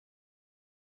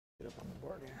Get up on the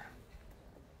board here.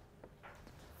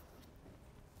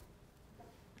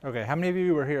 Okay, how many of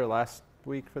you were here last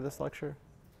week for this lecture?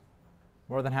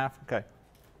 More than half? Okay.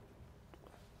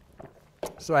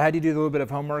 So I had you do a little bit of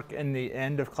homework in the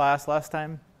end of class last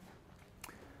time.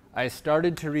 I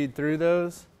started to read through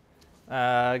those.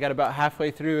 I got about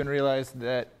halfway through and realized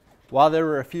that while there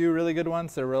were a few really good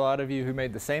ones, there were a lot of you who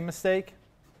made the same mistake.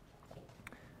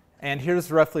 And here's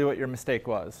roughly what your mistake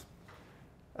was.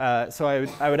 So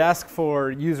I would ask for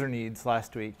user needs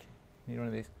last week. Need one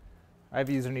of these? I have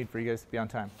a user need for you guys to be on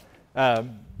time.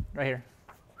 Right here.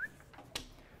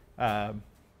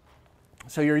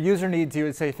 So your user needs, you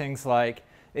would say things like,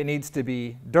 it needs to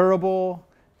be durable,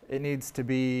 it needs to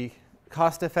be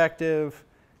cost effective,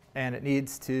 and it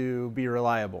needs to be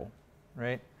reliable,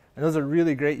 right? And those are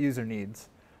really great user needs.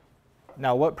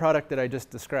 Now, what product did I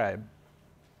just describe?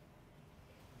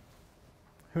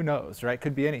 Who knows, right?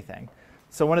 Could be anything.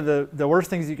 So one of the worst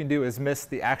things you can do is miss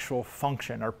the actual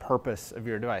function or purpose of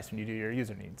your device when you do your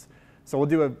user needs. So we'll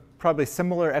do a probably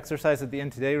similar exercise at the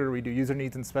end today where we do user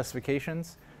needs and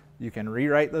specifications. You can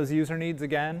rewrite those user needs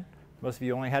again. Most of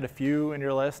you only had a few in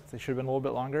your list. They should have been a little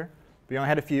bit longer. But you only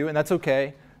had a few, and that's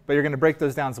OK. But you're going to break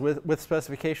those down with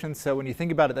specifications. So when you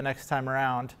think about it the next time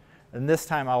around, and this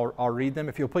time I'll read them.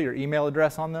 If you'll put your email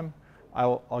address on them,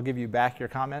 I'll give you back your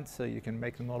comments so you can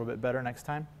make them a little bit better next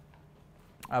time.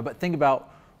 But think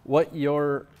about what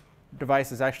your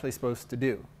device is actually supposed to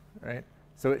do, right?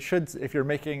 So it should, if you're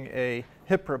making a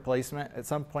hip replacement, at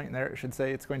some point in there, it should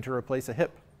say it's going to replace a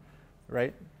hip,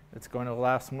 right? It's going to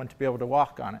allow someone to be able to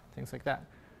walk on it, things like that.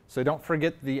 So don't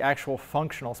forget the actual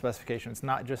functional specifications,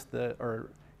 not just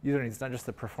or user needs, not just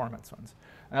the performance ones.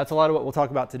 And that's a lot of what we'll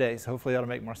talk about today, so hopefully that'll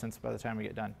make more sense by the time we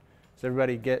get done. Does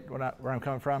everybody get where I'm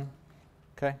coming from?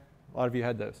 Okay, a lot of you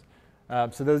had those.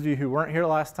 So those of you who weren't here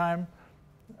last time,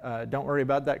 don't worry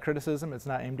about that criticism. It's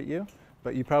not aimed at you,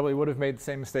 but you probably would have made the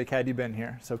same mistake had you been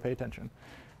here, so pay attention.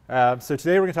 So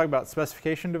today we're going to talk about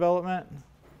specification development.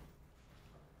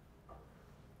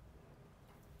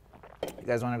 You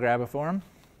guys want to grab a form?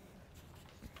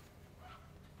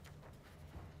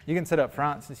 You can sit up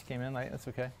front since you came in late. That's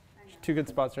OK. Two good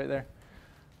spots right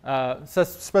there. So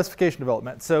specification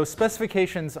development. So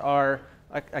specifications are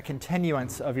a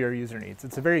continuance of your user needs.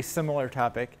 It's a very similar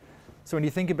topic. So when you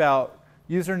think about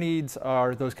user needs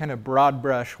are those kind of broad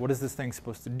brush, what is this thing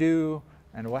supposed to do,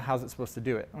 and how's it supposed to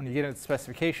do it? When you get into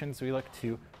specifications, we look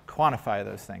to quantify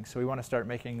those things. So we want to start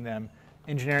making them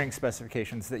engineering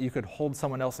specifications that you could hold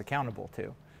someone else accountable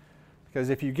to. Because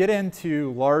if you get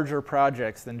into larger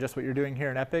projects than just what you're doing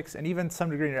here in EPICS, and even some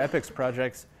degree in your EPICS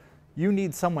projects, you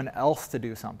need someone else to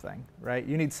do something, right?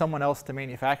 You need someone else to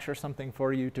manufacture something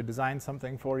for you, to design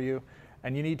something for you,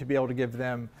 and you need to be able to give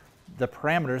them the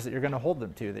parameters that you're going to hold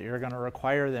them to, that you're going to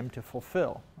require them to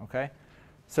fulfill, okay?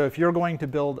 So if you're going to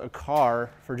build a car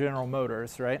for General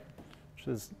Motors, right, which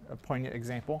is a poignant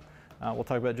example, we'll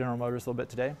talk about General Motors a little bit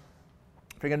today.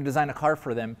 If you're going to design a car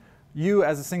for them, you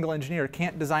as a single engineer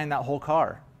can't design that whole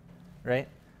car, right?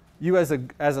 You as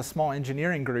a small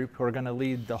engineering group who are going to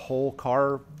lead the whole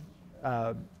car,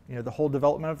 the whole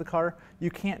development of the car,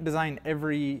 you can't design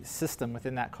every system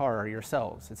within that car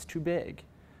yourselves. It's too big.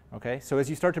 Okay, so as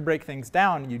you start to break things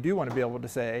down, you do want to be able to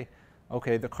say,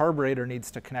 okay, the carburetor needs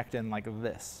to connect in like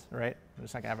this, right? We're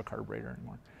just not going to have a carburetor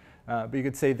anymore. But you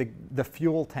could say the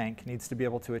fuel tank needs to be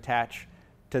able to attach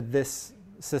to this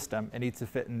system. It needs to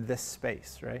fit in this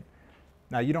space, right?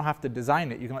 Now, you don't have to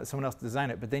design it. You can let someone else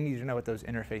design it, but they need to know what those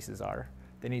interfaces are.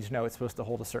 They need to know it's supposed to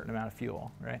hold a certain amount of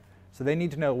fuel, right? So they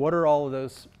need to know what are all of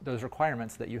those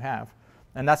requirements that you have.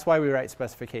 And that's why we write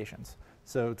specifications.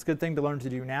 So it's a good thing to learn to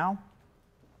do now.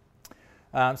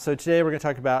 So today we're going to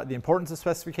talk about the importance of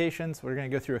specifications. We're going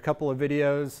to go through a couple of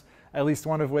videos, at least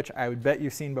one of which I would bet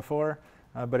you've seen before,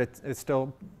 but it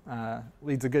still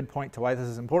leads a good point to why this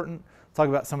is important. Talk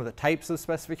about some of the types of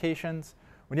specifications.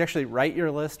 When you actually write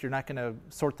your list, you're not going to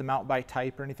sort them out by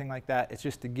type or anything like that. It's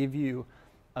just to give you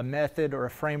a method or a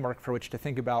framework for which to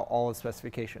think about all the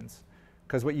specifications.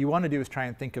 Because what you want to do is try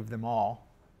and think of them all,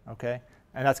 okay?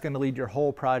 And that's going to lead your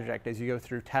whole project as you go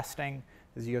through testing,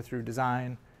 as you go through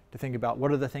design, to think about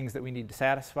what are the things that we need to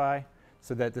satisfy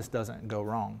so that this doesn't go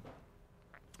wrong.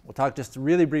 We'll talk just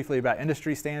really briefly about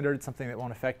industry standards, something that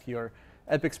won't affect your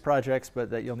EPICS projects, but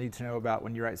that you'll need to know about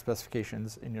when you write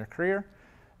specifications in your career.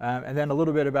 And then a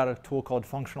little bit about a tool called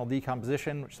functional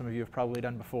decomposition, which some of you have probably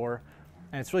done before.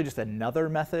 And it's really just another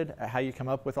method at how you come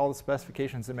up with all the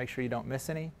specifications and make sure you don't miss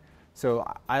any. So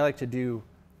I like to do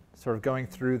sort of going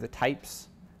through the types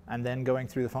and then going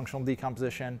through the functional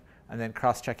decomposition and then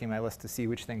cross-checking my list to see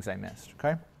which things I missed,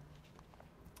 okay?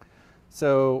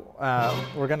 So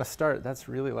we're going to start. That's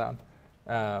really loud.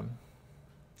 Do it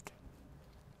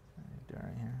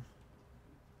right here.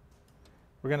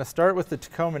 We're going to start with the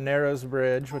Tacoma Narrows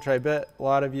Bridge, which I bet a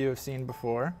lot of you have seen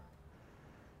before.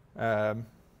 How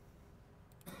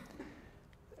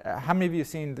many of you have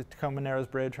seen the Tacoma Narrows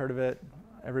Bridge, heard of it?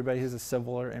 Everybody who's a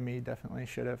civil or ME definitely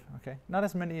should have. Okay, not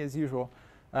as many as usual.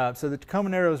 So the Tacoma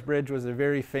Narrows Bridge was a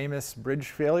very famous bridge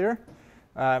failure.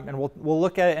 And we'll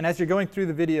look at it, and as you're going through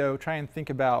the video, try and think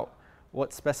about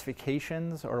what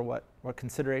specifications or what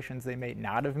considerations they may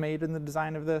not have made in the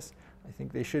design of this. I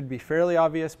think they should be fairly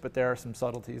obvious, but there are some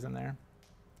subtleties in there.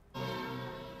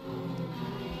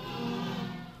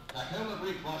 Tacoma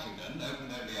Bridge, Washington,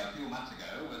 opened only a few months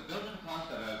ago, was built at a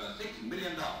cost of over $6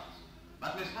 million.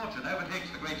 But misfortune overtakes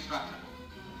the great structure.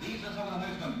 These are some of the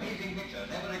most amazing pictures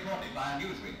ever recorded by a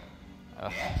newsreel.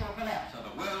 The actual collapse of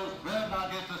the world's third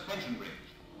largest suspension bridge.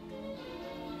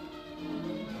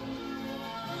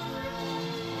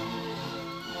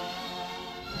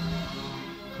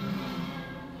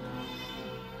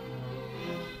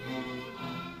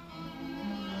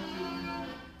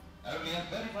 Only a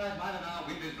 35-mile-an-hour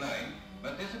wind is blowing,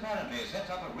 but this apparently sets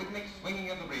up a rhythmic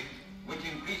swinging of the bridge, which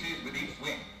increases with each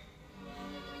swing.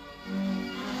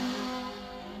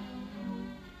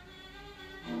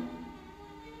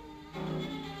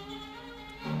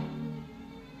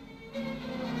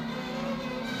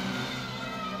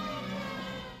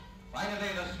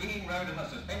 Finally, the swinging road and the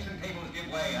suspension cables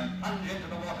give way and plunge into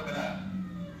the water below.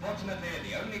 Fortunately,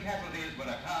 the only casualties were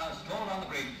a car stalled on the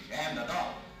bridge and a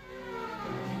dog.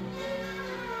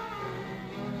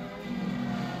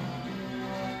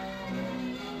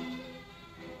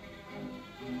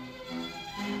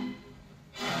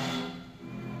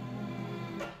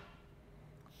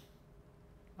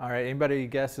 All right, anybody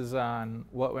guesses on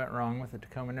what went wrong with the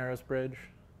Tacoma Narrows Bridge?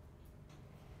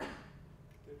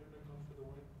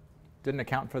 Didn't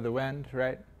account for the wind,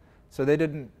 right? So they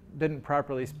didn't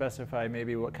properly specify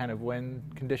maybe what kind of wind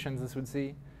conditions this would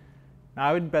see. Now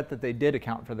I would bet that they did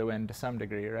account for the wind to some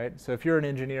degree, right? So if you're an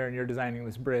engineer and you're designing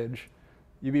this bridge,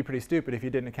 you'd be pretty stupid if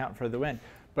you didn't account for the wind.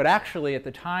 But actually, at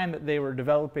the time that they were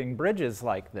developing bridges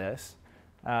like this,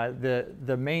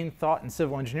 the main thought in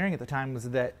civil engineering at the time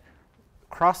was that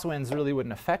crosswinds really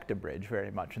wouldn't affect a bridge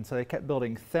very much. And so they kept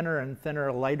building thinner and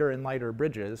thinner, lighter and lighter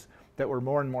bridges that were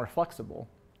more and more flexible.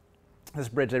 This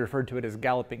bridge, they referred to it as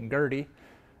Galloping Gertie,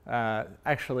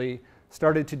 actually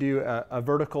started to do a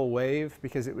vertical wave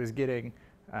because it was getting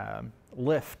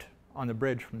lift on the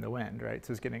bridge from the wind, right?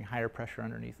 So it's getting higher pressure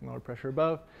underneath and lower pressure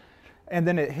above. And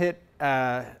then it hit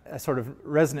a sort of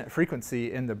resonant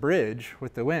frequency in the bridge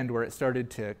with the wind where it started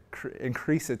to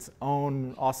increase its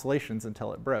own oscillations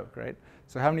until it broke, right?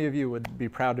 So how many of you would be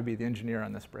proud to be the engineer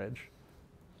on this bridge?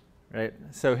 Right?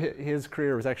 So his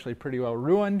career was actually pretty well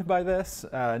ruined by this.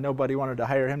 Nobody wanted to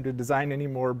hire him to design any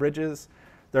more bridges.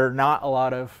 There are not a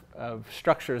lot of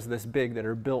structures this big that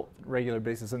are built on a regular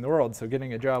basis in the world, so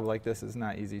getting a job like this is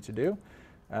not easy to do,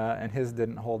 and his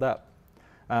didn't hold up.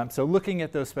 So looking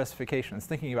at those specifications,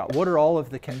 thinking about what are all of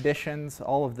the conditions,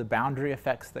 all of the boundary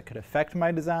effects that could affect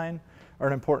my design are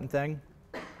an important thing.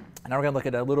 And now we're going to look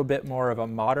at a little bit more of a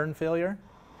modern failure.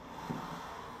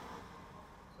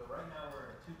 So right now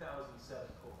we're in 2007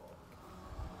 Cobalt.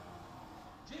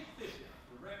 Jake Fisher,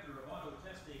 Director of Auto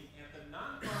Testing at the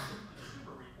nonprofit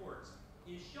Consumer Reports,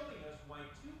 is showing us why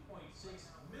 2.6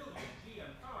 million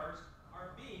GM cars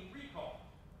are being recalled.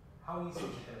 How easy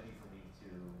is it going to be for me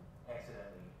to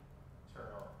accidentally turn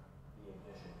on the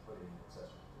ignition, put in an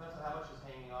accessory? Depends on how much is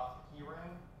hanging off the key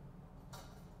ring.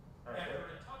 After a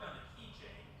tug on the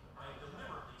keychain, I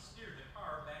deliberately steered the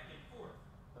car back and forth.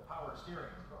 The power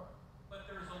steering is gone.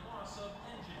 But there is a loss of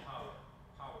engine power,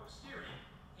 power steering,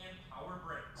 and power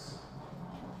brakes.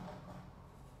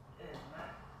 It is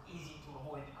not easy to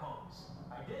avoid the cones.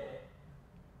 I did it,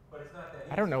 but it's not that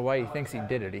easy. I don't know why he thinks he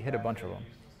did it. He hit a bunch of them.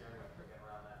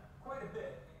 Quite a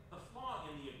bit. The flaw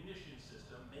in the ignition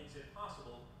system makes it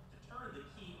possible to turn the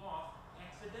key off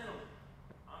accidentally.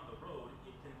 On the road,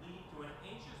 it can lead to an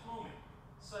anxious moment,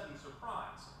 sudden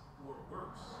surprise, or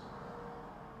worse.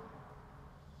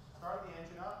 Start the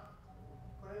engine up,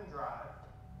 put it in drive,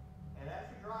 and as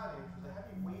you're driving, there's a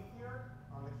heavy weight here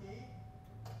on the key.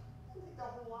 It doesn't take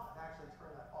that whole lot to actually turn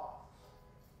that off.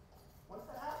 Once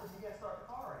that happens, you can't start the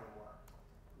car anymore.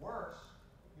 Worse,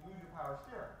 you lose your power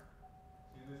steering.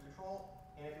 So you lose control,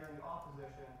 and if you're in the off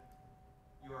position,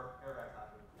 your airbag's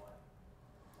not going to play.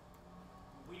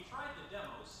 We tried the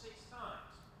demo 6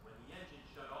 times. When the engine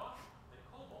shut off, the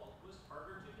Cobalt was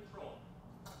harder to control.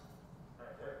 All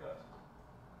right, there it goes.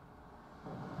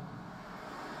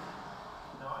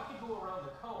 Now I could go around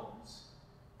the cones,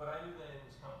 but I knew that it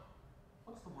was coming.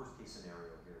 What's the worst case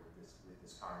scenario here with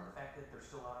this car? or the fact that they're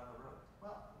still out on the road?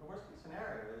 Well, the worst case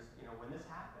scenario is, when this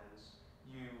happens,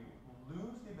 you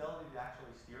lose the ability to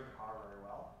actually steer the car very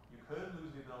well. You could lose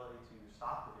the ability to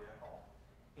stop the vehicle,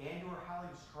 and you are highly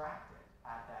distracted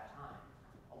at that time.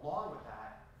 Along with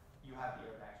that, you have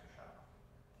the airbags are shut off.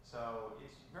 So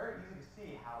it's very easy to see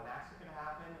how an accident can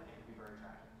happen and it can be very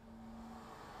tragic.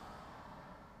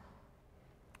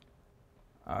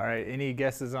 All right, any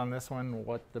guesses on this one,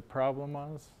 what the problem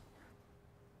was?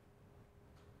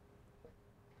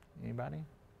 Anybody?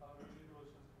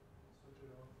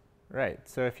 Right,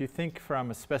 so if you think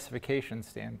from a specification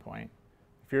standpoint,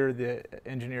 if you're the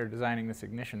engineer designing this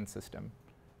ignition system,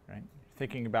 right,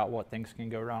 thinking about what things can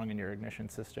go wrong in your ignition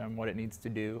system, what it needs to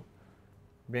do,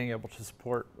 being able to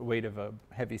support the weight of a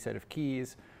heavy set of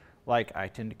keys, like I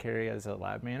tend to carry as a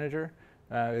lab manager,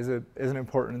 is an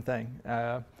important thing.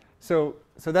 So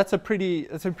that's a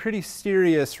pretty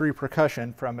serious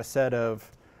repercussion from a set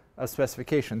of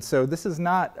specifications. So this is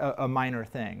not a minor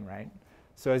thing, right?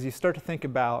 So as you start to think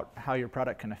about how your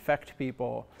product can affect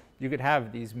people, you could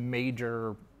have these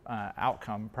major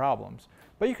outcome problems,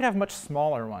 but you could have much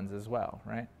smaller ones as well,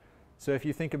 right? So if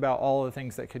you think about all the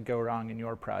things that could go wrong in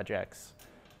your projects,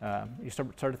 you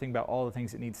start to think about all the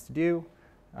things it needs to do.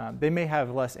 They may have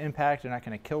less impact. They're not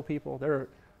going to kill people. There are,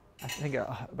 I think,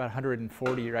 about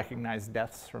 140 recognized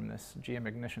deaths from this GM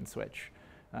ignition switch,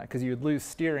 because you would lose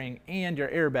steering and your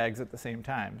airbags at the same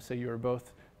time. So you were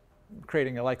both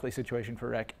creating a likely situation for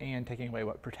wreck and taking away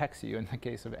what protects you in the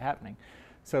case of it happening.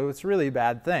 So it's a really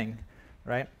bad thing,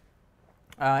 right?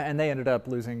 And they ended up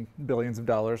losing billions of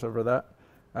dollars over that.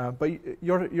 But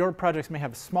your projects may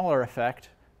have a smaller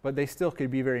effect, but they still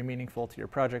could be very meaningful to your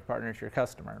project partner, to your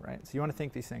customer, right? So you want to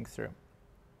think these things through.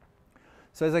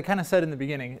 So as I kind of said in the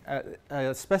beginning,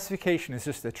 a specification is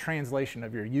just a translation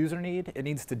of your user need. It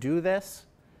needs to do this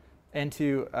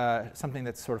into something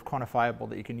that's sort of quantifiable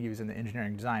that you can use in the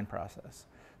engineering design process.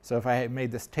 So if I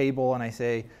made this table and I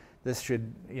say this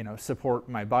should support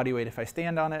my body weight if I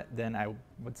stand on it, then I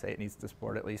would say it needs to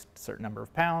support at least a certain number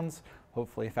of pounds,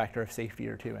 hopefully a factor of safety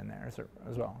or two in there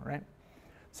as well, right?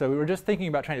 So we were just thinking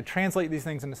about trying to translate these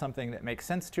things into something that makes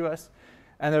sense to us.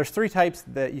 And there's three types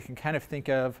that you can kind of think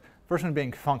of. First one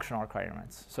being functional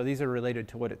requirements. So these are related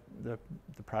to what the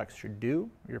product should do,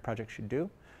 or your project should do.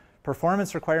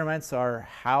 Performance requirements are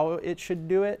how it should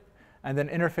do it. And then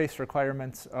interface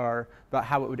requirements are about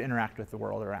how it would interact with the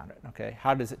world around it. Okay,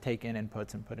 how does it take in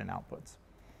inputs and put in outputs?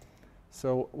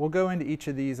 So we'll go into each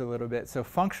of these a little bit. So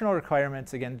functional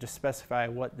requirements, again, just specify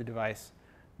what the device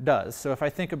does. So if I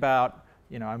think about,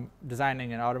 I'm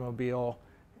designing an automobile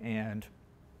and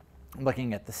I'm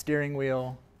looking at the steering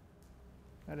wheel.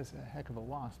 That is a heck of a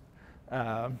wasp.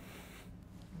 Hi,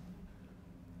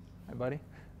 buddy.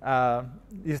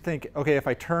 You think, okay, if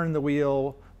I turn the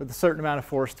wheel with a certain amount of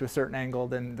force to a certain angle,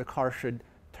 then the car should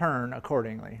turn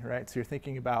accordingly, right? So you're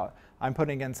thinking about, I'm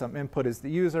putting in some input as the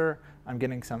user, I'm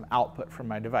getting some output from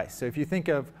my device. So if you think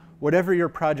of whatever your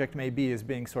project may be as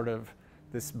being sort of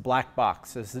this black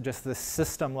box, as just this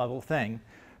system level thing,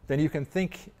 then you can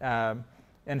think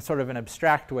in sort of an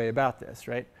abstract way about this,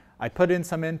 right? I put in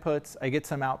some inputs, I get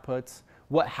some outputs.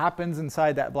 What happens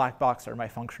inside that black box are my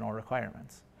functional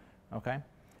requirements, okay?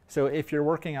 So if you're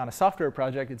working on a software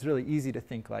project, it's really easy to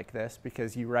think like this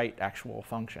because you write actual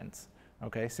functions,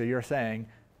 okay? So you're saying,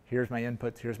 here's my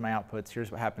inputs, here's my outputs,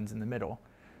 here's what happens in the middle.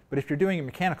 But if you're doing a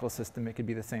mechanical system, it could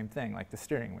be the same thing, like the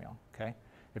steering wheel, okay?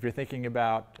 If you're thinking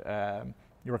about,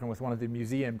 you're working with one of the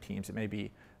museum teams, it may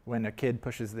be when a kid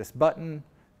pushes this button,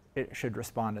 it should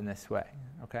respond in this way,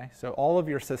 okay? So all of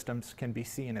your systems can be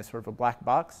seen as sort of a black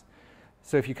box.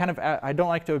 So if you kind of, I don't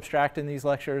like to abstract in these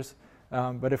lectures,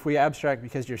 but if we abstract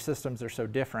because your systems are so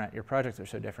different, your projects are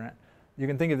so different, you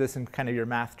can think of this in kind of your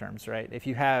math terms, right? If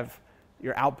you have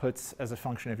your outputs as a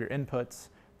function of your inputs,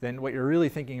 then what you're really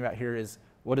thinking about here is,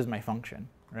 what is my function,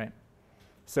 right?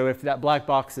 So if that black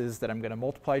box is that I'm going to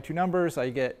multiply two numbers,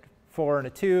 I get 4 and a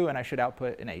 2, and I should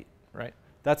output an 8, right?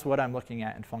 That's what I'm looking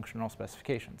at in functional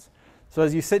specifications. So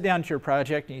as you sit down to your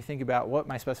project and you think about what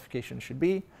my specification should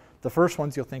be, the first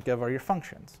ones you'll think of are your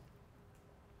functions.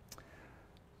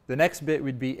 The next bit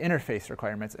would be interface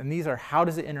requirements, and these are how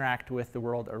does it interact with the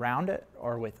world around it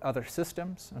or with other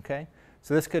systems, okay?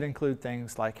 So this could include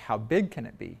things like how big can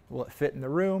it be? Will it fit in the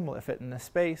room? Will it fit in the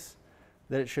space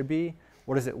that it should be?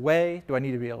 What does it weigh? Do I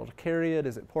need to be able to carry it?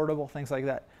 Is it portable? Things like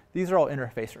that. These are all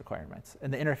interface requirements,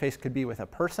 and the interface could be with a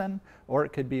person, or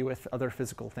it could be with other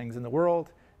physical things in the world.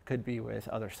 It could be with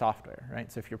other software,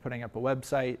 right? So if you're putting up a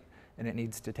website and it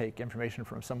needs to take information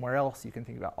from somewhere else, you can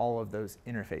think about all of those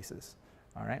interfaces,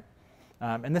 all right?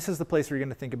 And this is the place where you're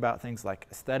going to think about things like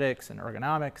aesthetics and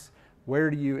ergonomics, where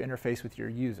do you interface with your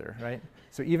user, right?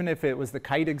 So even if it was the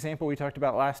kite example we talked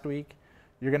about last week,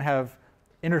 you're going to have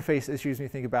interface issues when you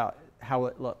think about how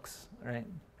it looks, right?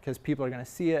 Because people are going to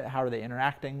see it. How are they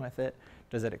interacting with it?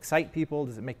 Does it excite people?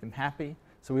 Does it make them happy?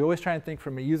 So we always try and think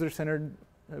from a user-centered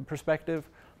perspective,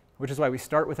 which is why we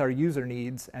start with our user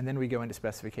needs and then we go into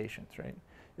specifications, right?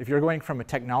 If you're going from a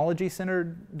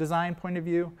technology-centered design point of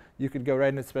view, you could go right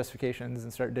into specifications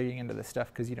and start digging into this stuff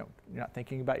because you're not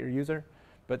thinking about your user,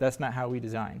 but that's not how we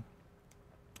design.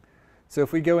 So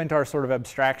if we go into our sort of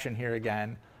abstraction here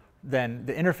again, then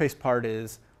the interface part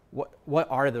is what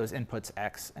are those inputs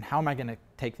X and how am I going to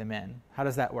take them in? How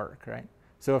does that work, right?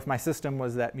 So if my system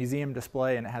was that museum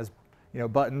display and it has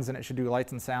buttons and it should do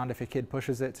lights and sound if a kid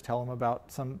pushes it to tell them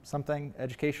about something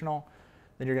educational,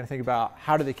 then you're going to think about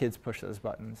how do the kids push those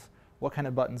buttons? What kind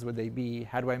of buttons would they be?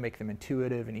 How do I make them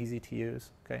intuitive and easy to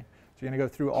use? Okay, so you're going to go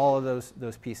through all of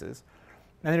those pieces.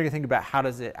 And then you're going to think about how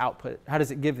does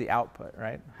it give the output,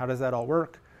 right? How does that all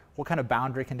work? What kind of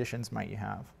boundary conditions might you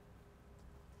have?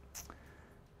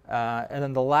 And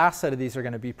then the last set of these are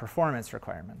going to be performance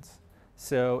requirements.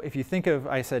 So if you think of,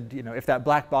 I said, if that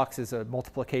black box is a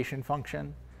multiplication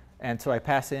function, and so I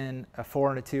pass in a 4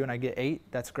 and a 2 and I get 8,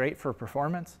 that's great for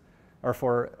performance or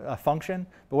for a function.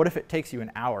 But what if it takes you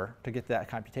an hour to get that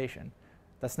computation?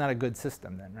 That's not a good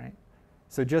system then, right?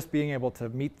 So just being able to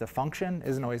meet the function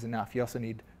isn't always enough. You also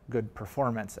need good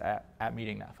performance at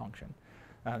meeting that function.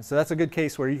 So that's a good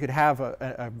case where you could have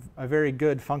a very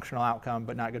good functional outcome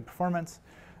but not good performance.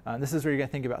 This is where you're going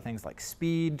to think about things like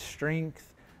speed,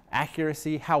 strength,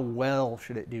 accuracy. How well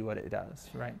should it do what it does,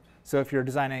 right? So if you're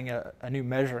designing a new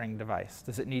measuring device,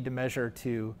 does it need to measure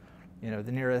to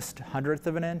the nearest 100th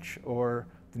of an inch or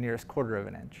the nearest 1/4 of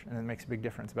an inch? And it makes a big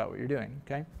difference about what you're doing,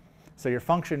 okay? So your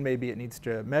function, maybe it needs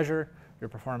to measure. Your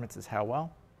performance is how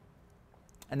well.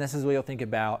 And this is where you'll think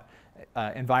about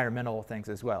environmental things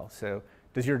as well. So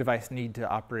does your device need to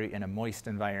operate in a moist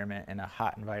environment, in a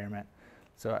hot environment?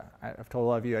 So I've told a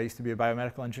lot of you I used to be a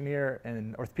biomedical engineer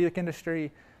in the orthopedic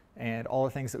industry, and all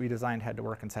the things that we designed had to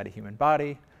work inside a human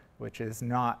body, which is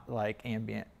not like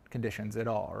ambient conditions at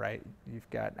all, right? You've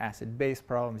got acid-base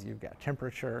problems, you've got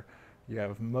temperature, you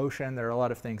have motion. There are a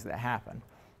lot of things that happen.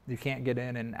 You can't get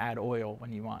in and add oil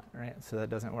when you want, right? So that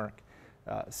doesn't work.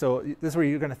 So this is where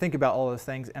you're going to think about all those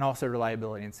things, and also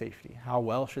reliability and safety. How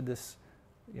well should this,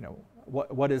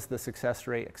 what is the success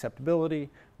rate, acceptability?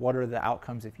 What are the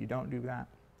outcomes if you don't do that?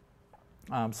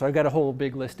 So I've got a whole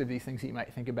big list of these things that you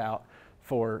might think about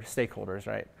for stakeholders,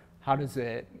 right? How does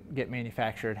it get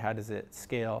manufactured? How does it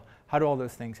scale? How do all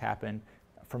those things happen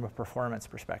from a performance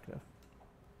perspective?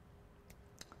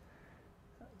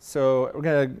 So we're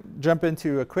going to jump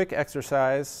into a quick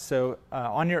exercise. So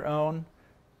on your own,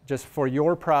 just for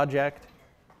your project,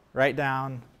 write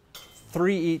down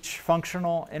 3 each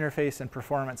functional, interface, and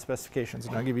performance specifications.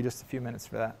 And I'll give you just a few minutes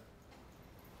for that.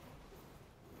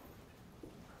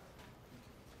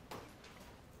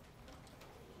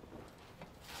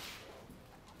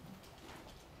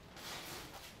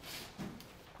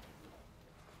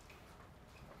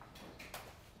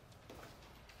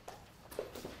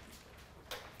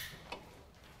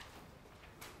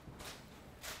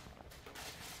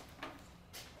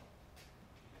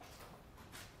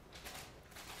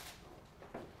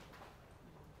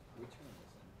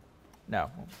 No,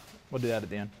 we'll do that at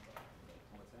the end.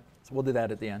 So we'll do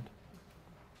that at the end.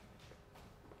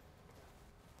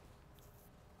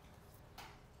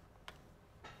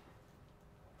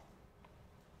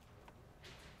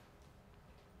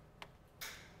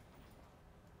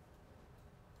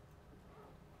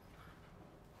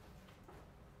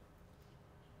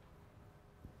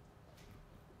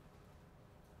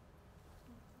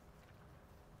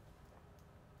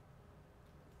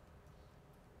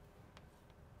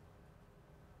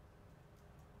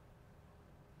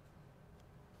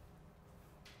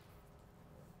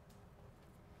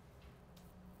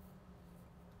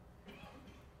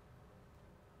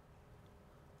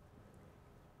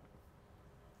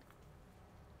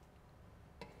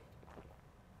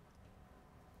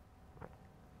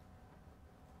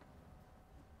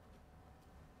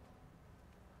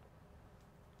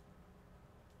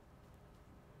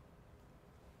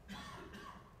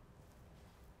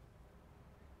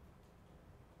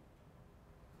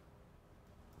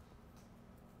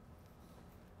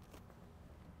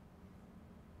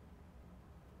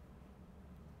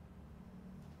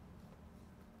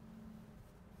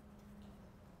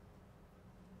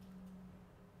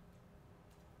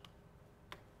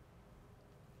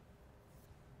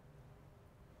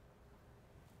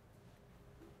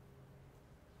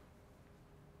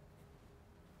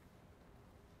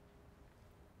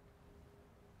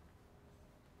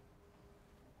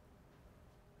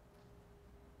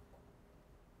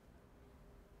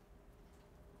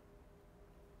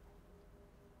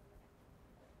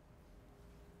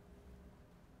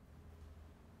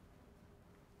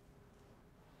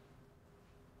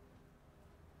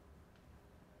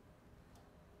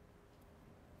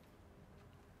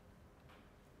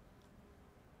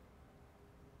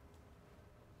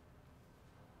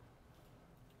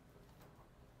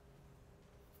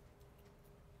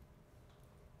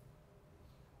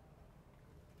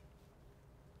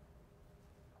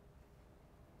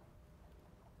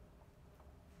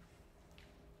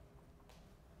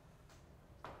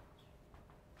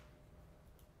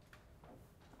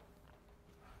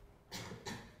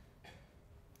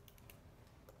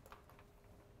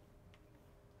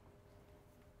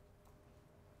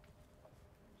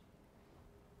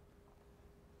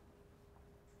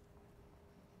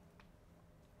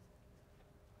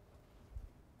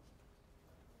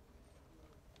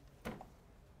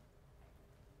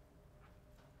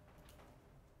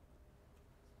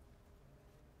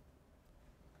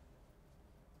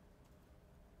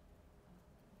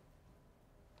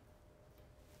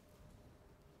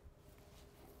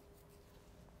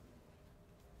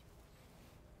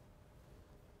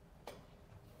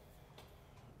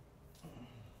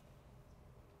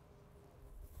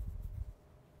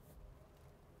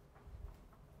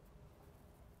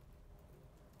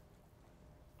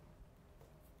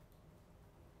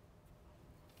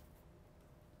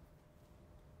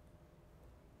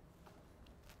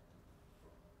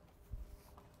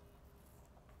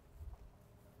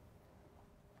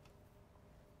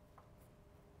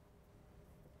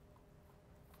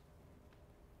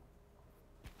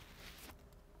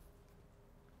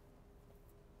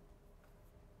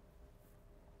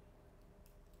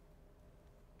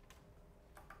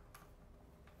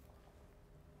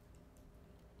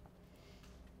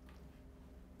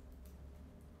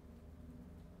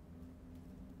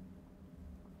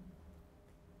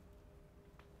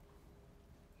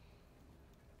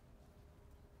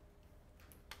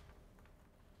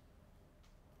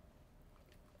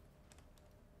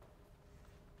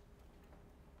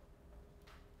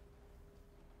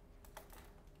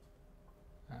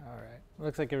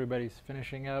 Looks like everybody's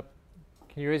finishing up.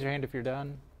 Can you raise your hand if you're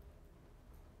done?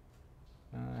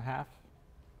 Half?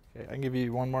 Okay, I can give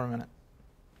you 1 more minute.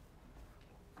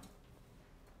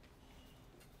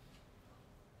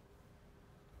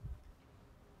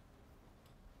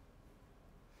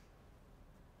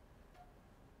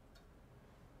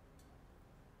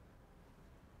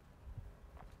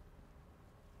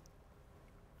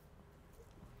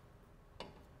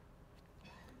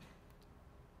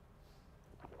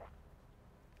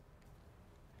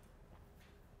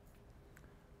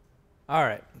 All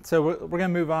right, so we're going to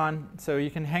move on. So you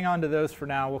can hang on to those for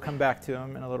now. We'll come back to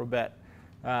them in a little bit.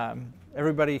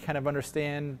 Everybody kind of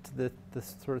understand the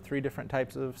sort of 3 different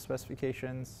types of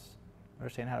specifications?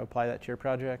 Understand how to apply that to your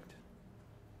project?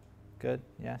 Good?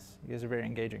 Yes? You guys are very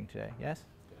engaging today. Yes?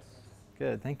 Yes.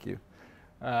 Good, thank you.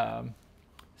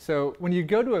 So when you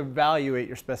go to evaluate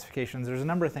your specifications, there's a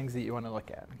number of things that you want to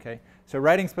look at. Okay? So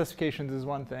writing specifications is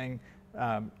one thing.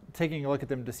 Taking a look at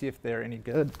them to see if they're any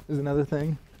good is another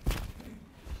thing.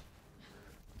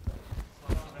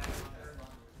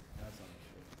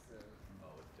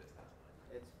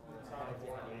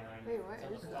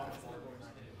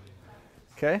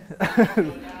 Okay,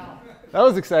 that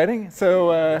was exciting.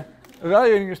 So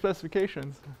evaluating your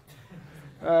specifications.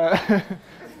 Had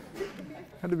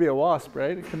to be a wasp,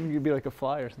 right? It couldn't be like a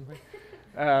fly or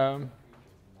something.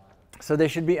 So they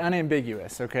should be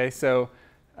unambiguous, okay? So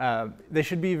they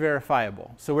should be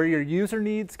verifiable. So where your user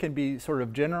needs can be sort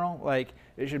of general, like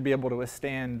it should be able to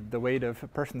withstand the weight of a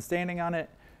person standing on it.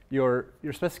 Your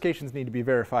specifications need to be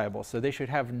verifiable, so they should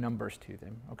have numbers to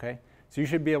them, okay? So you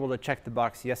should be able to check the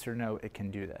box, yes or no, it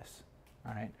can do this,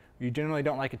 all right? You generally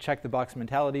don't like a check the box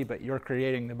mentality, but you're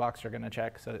creating the box you're going to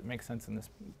check, so it makes sense in this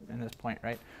point,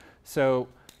 right? So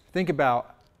think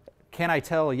about, can I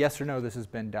tell yes or no this has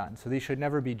been done? So these should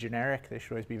never be generic. They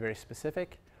should always be very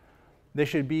specific. They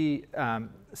should be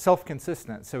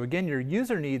self-consistent. So again, your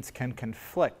user needs can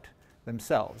conflict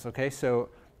themselves, okay? So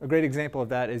a great example of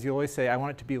that is you always say, I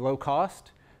want it to be low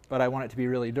cost, but I want it to be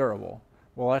really durable.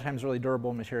 Well, a lot of times really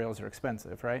durable materials are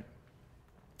expensive, right?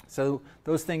 So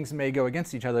those things may go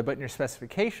against each other, but in your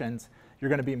specifications, you're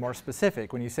going to be more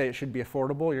specific. When you say it should be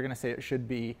affordable, you're going to say it should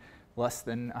be less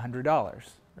than $100,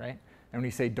 right? And when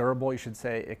you say durable, you should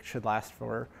say it should last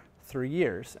for 3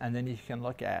 years. And then you can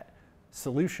look at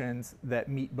solutions that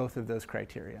meet both of those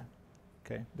criteria.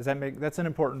 Okay? That's an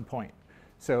important point.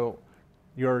 So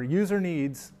your user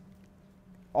needs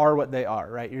are what they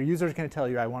are, right? Your user is going to tell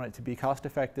you, I want it to be cost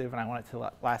effective and I want it to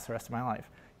last the rest of my life.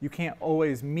 You can't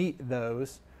always meet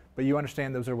those, but you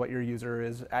understand those are what your user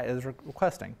is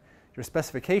requesting. Your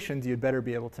specifications you'd better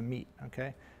be able to meet,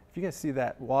 okay? If you guys see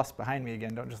that wasp behind me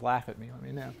again, don't just laugh at me, let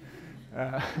me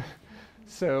know.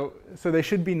 So they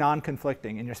should be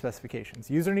non-conflicting in your specifications.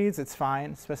 User needs, it's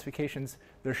fine. Specifications,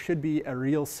 there should be a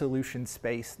real solution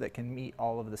space that can meet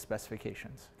all of the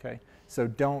specifications, okay? So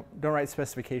don't write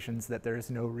specifications that there is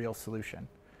no real solution,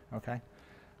 okay?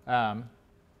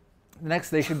 Next,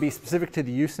 they should be specific to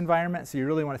the use environment, so you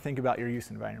really want to think about your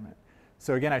use environment.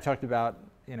 So again, I talked about,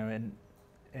 in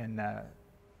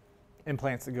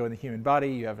implants that go in the human body,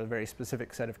 you have a very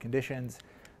specific set of conditions,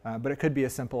 but it could be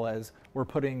as simple as we're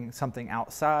putting something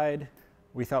outside.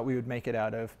 We thought we would make it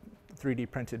out of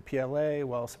 3D printed PLA.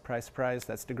 Well, surprise, surprise,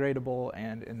 that's degradable,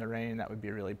 and in the rain, that would be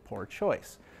a really poor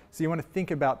choice. So you want to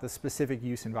think about the specific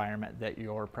use environment that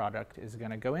your product is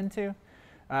going to go into.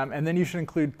 And then you should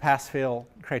include pass-fail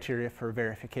criteria for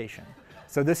verification.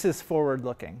 So this is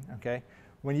forward-looking, okay?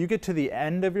 When you get to the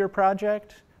end of your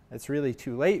project, it's really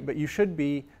too late, but you should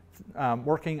be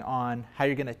working on how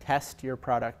you're going to test your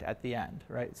product at the end,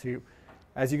 right? So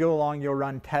as you go along, you'll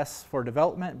run tests for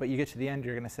development, but you get to the end,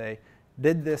 you're going to say,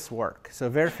 did this work? So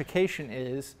verification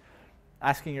is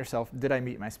asking yourself, did I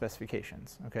meet my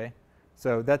specifications, okay?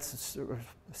 So that's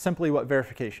simply what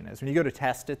verification is. When you go to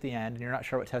test at the end and you're not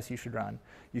sure what test you should run,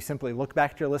 you simply look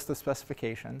back to your list of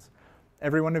specifications.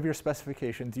 Every one of your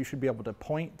specifications, you should be able to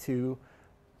point to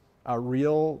a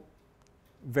real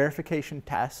verification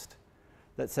test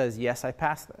that says, yes, I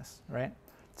passed this, right?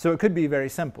 So it could be very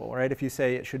simple, right? If you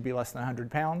say it should be less than 100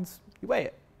 pounds, you weigh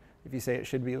it. If you say it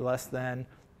should be less than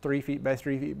 3 feet by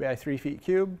 3 feet by 3 feet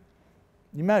cubed,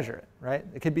 you measure it, right?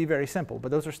 It could be very simple, but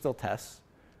those are still tests.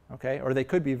 Okay, or they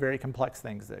could be very complex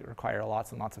things that require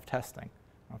lots and lots of testing,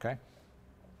 okay?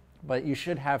 But you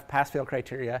should have pass-fail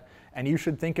criteria, and you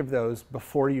should think of those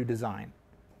before you design,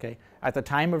 okay? At the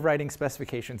time of writing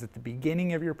specifications, at the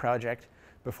beginning of your project,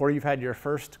 before you've had your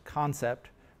first concept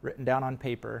written down on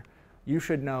paper, you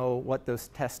should know what those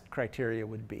test criteria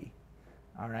would be,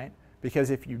 all right? Because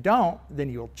if you don't, then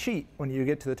you'll cheat when you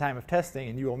get to the time of testing,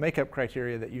 and you will make up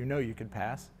criteria that you know you could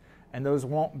pass, and those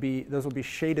will be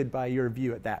shaded by your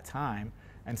view at that time,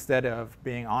 instead of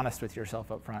being honest with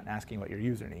yourself up front and asking what your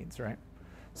user needs, right?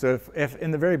 So if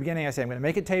in the very beginning I say I'm going to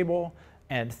make a table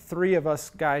and 3 of us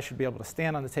guys should be able to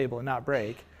stand on the table and not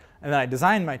break, and then I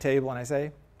design my table and I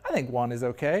say, I think 1 is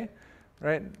okay,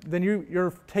 right? Then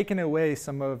you're taking away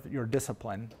some of your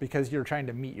discipline because you're trying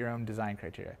to meet your own design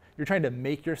criteria. You're trying to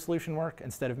make your solution work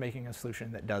instead of making a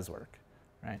solution that does work,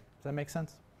 right? Does that make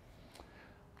sense?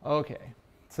 Okay,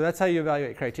 so that's how you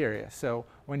evaluate criteria. So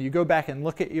when you go back and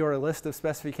look at your list of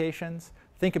specifications,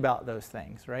 think about those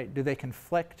things, right? Do they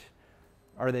conflict?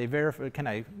 Are they verified? Can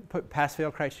I put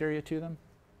pass-fail criteria to them?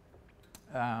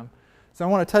 So I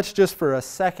want to touch just for a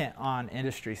second on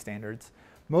industry standards.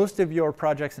 Most of your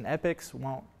projects in EPICS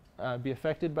won't be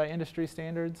affected by industry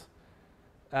standards.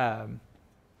 But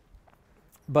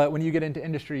when you get into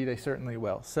industry, they certainly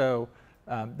will. So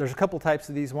there's a couple types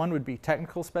of these. One would be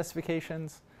technical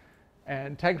specifications.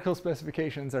 And technical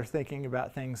specifications are thinking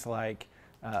about things like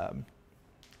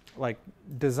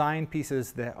design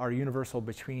pieces that are universal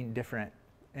between different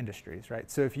industries,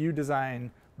 right? So if you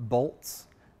design bolts,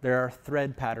 there are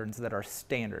thread patterns that are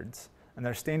standards. And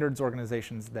there are standards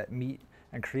organizations that meet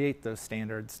and create those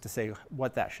standards to say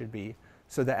what that should be,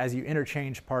 so that as you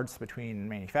interchange parts between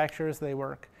manufacturers, they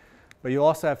work. But you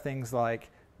also have things like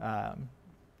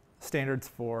standards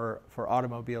for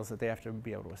automobiles that they have to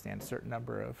be able to withstand a certain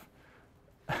number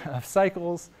of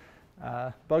cycles.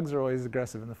 Bugs are always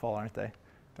aggressive in the fall, aren't they?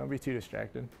 Don't be too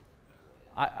distracted.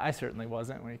 I certainly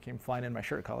wasn't when he came flying in my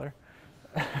shirt collar.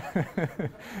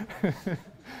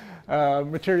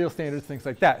 Material standards, things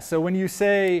like that. So when you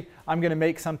say, I'm going to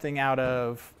make something out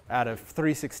of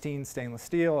 316 stainless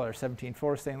steel or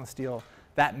 17.4 stainless steel,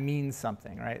 that means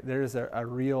something, right? There's a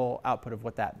real output of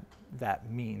what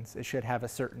that means. It should have a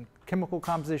certain chemical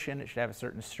composition. It should have a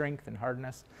certain strength and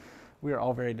hardness. We are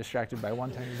all very distracted by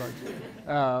one tiny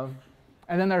bug.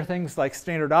 And then there are things like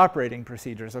standard operating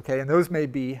procedures, okay? And those may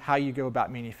be how you go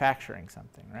about manufacturing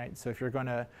something, right? So if you're going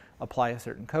to apply a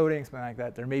certain coating, something like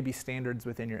that, there may be standards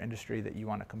within your industry that you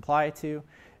want to comply to,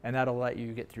 and that'll let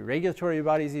you get through regulatory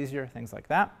bodies easier, things like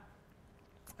that.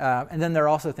 And then there are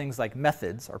also things like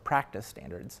methods or practice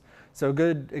standards. So a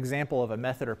good example of a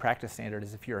method or practice standard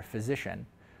is if you're a physician.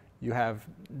 You have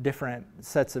different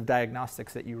sets of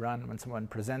diagnostics that you run when someone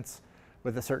presents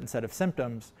with a certain set of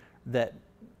symptoms that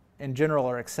in general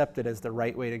are accepted as the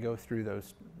right way to go through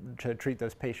those, to treat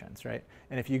those patients, right?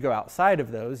 And if you go outside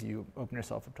of those, you open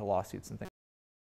yourself up to lawsuits and things.